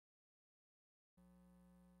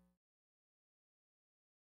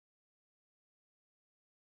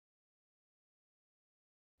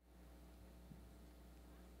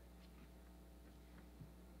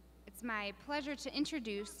It's my pleasure to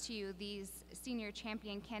introduce to you these senior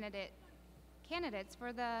champion candidates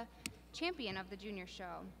for the champion of the junior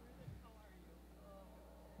show.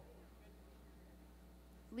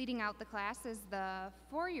 Leading out the class is the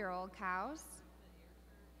 4-year-old cows.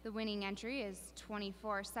 The winning entry is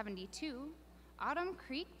 2472, Autumn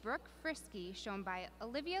Creek Brook Frisky, shown by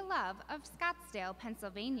Olivia Love of Scottsdale,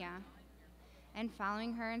 Pennsylvania. And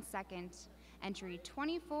following her in second, entry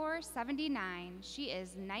 2479, she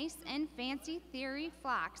is Nice and Fancy Theory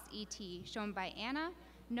Flocks ET, shown by Anna,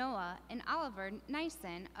 Noah, and Oliver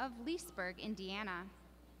Nyson of Leesburg, Indiana.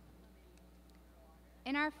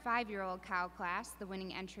 In our 5-year-old cow class, the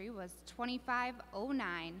winning entry was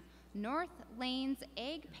 2509, North Lanes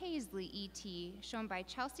Egg Paisley ET, shown by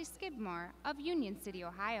Chelsea Skidmore of Union City,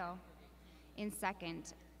 Ohio. In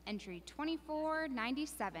second, entry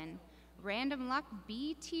 2497, Random Luck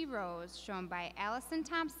BT Rose, shown by Allison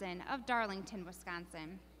Thompson of Darlington,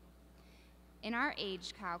 Wisconsin. In our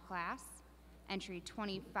age cow class, entry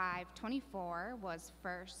 2524 was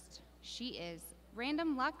first. She is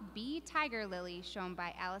Random Luck B Tiger Lily, shown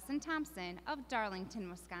by Allison Thompson of Darlington,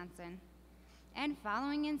 Wisconsin. And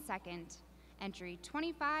following in second, entry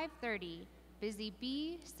 2530, Busy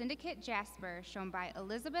Bee Syndicate Jasper, shown by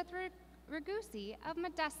Elizabeth Ragusi of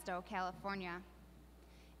Modesto, California.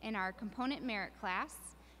 In our component merit class,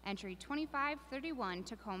 entry 2531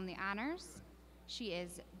 took home the honors. She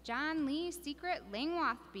is John Lee Secret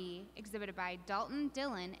Langwath Bee, exhibited by Dalton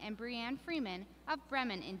Dillon and Breanne Freeman of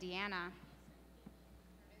Bremen, Indiana.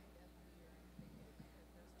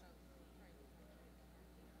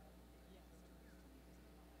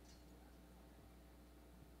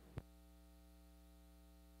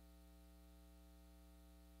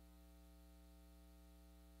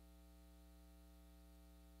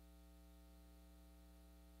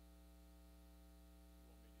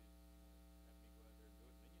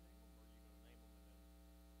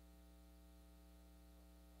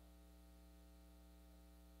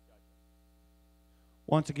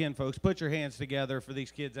 Once again, folks, put your hands together for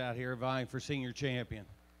these kids out here vying for senior champion.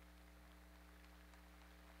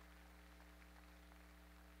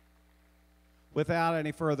 Without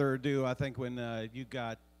any further ado, I think when you've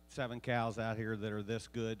got 7 cows out here that are this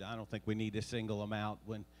good, I don't think we need to single them out.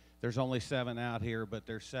 When there's only 7 out here, but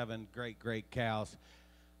there's 7 great, great cows.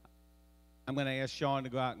 I'm going to ask Sean to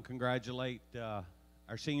go out and congratulate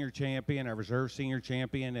our senior champion, our reserve senior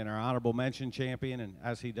champion, and our honorable mention champion, and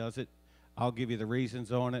as he does it, I'll give you the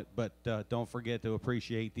reasons on it, but don't forget to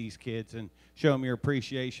appreciate these kids and show them your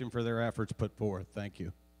appreciation for their efforts put forth. Thank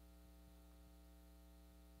you.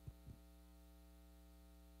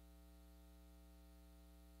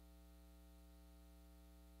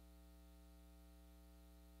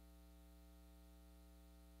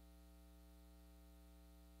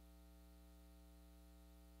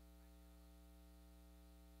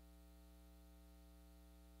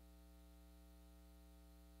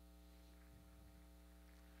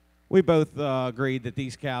 We both agreed that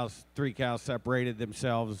these cows, 3 cows, separated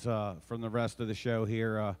themselves from the rest of the show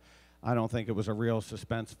here. I don't think it was a real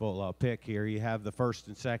suspenseful pick here. You have the first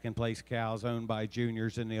and second place cows owned by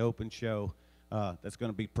juniors in the open show. That's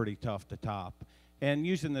going to be pretty tough to top. And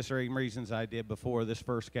using the same reasons I did before, this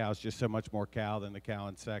first cow is just so much more cow than the cow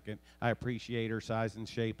in second. I appreciate her size and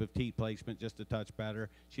shape of teat placement just a touch better.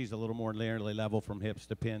 She's a little more nearly level from hips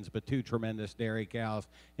to pins, but 2 tremendous dairy cows.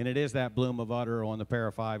 And it is that bloom of udder on the pair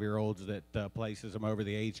of 5-year-olds that places them over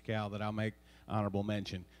the age cow that I'll make honorable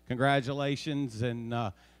mention. Congratulations,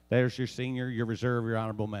 and there's your senior, your reserve, your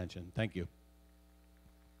honorable mention. Thank you.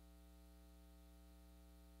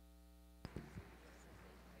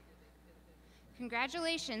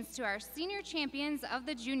 Congratulations to our senior champions of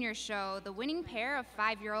the junior show, the winning pair of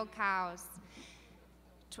 5-year-old cows.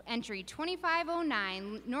 Entry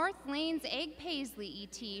 2509, North Lanes Egg Paisley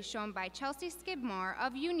ET, shown by Chelsea Skidmore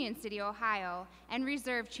of Union City, Ohio, and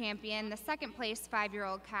reserve champion, the second place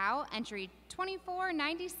 5-year-old cow, entry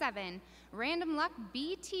 2497, Random Luck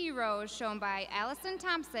BT Rose, shown by Allison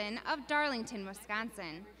Thompson of Darlington,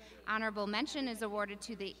 Wisconsin. Honorable mention is awarded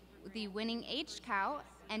to the winning aged cow,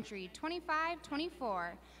 entry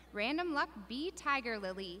 2524, Random Luck B Tiger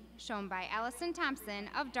Lily, shown by Allison Thompson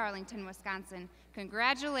of Darlington, Wisconsin.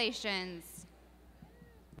 Congratulations.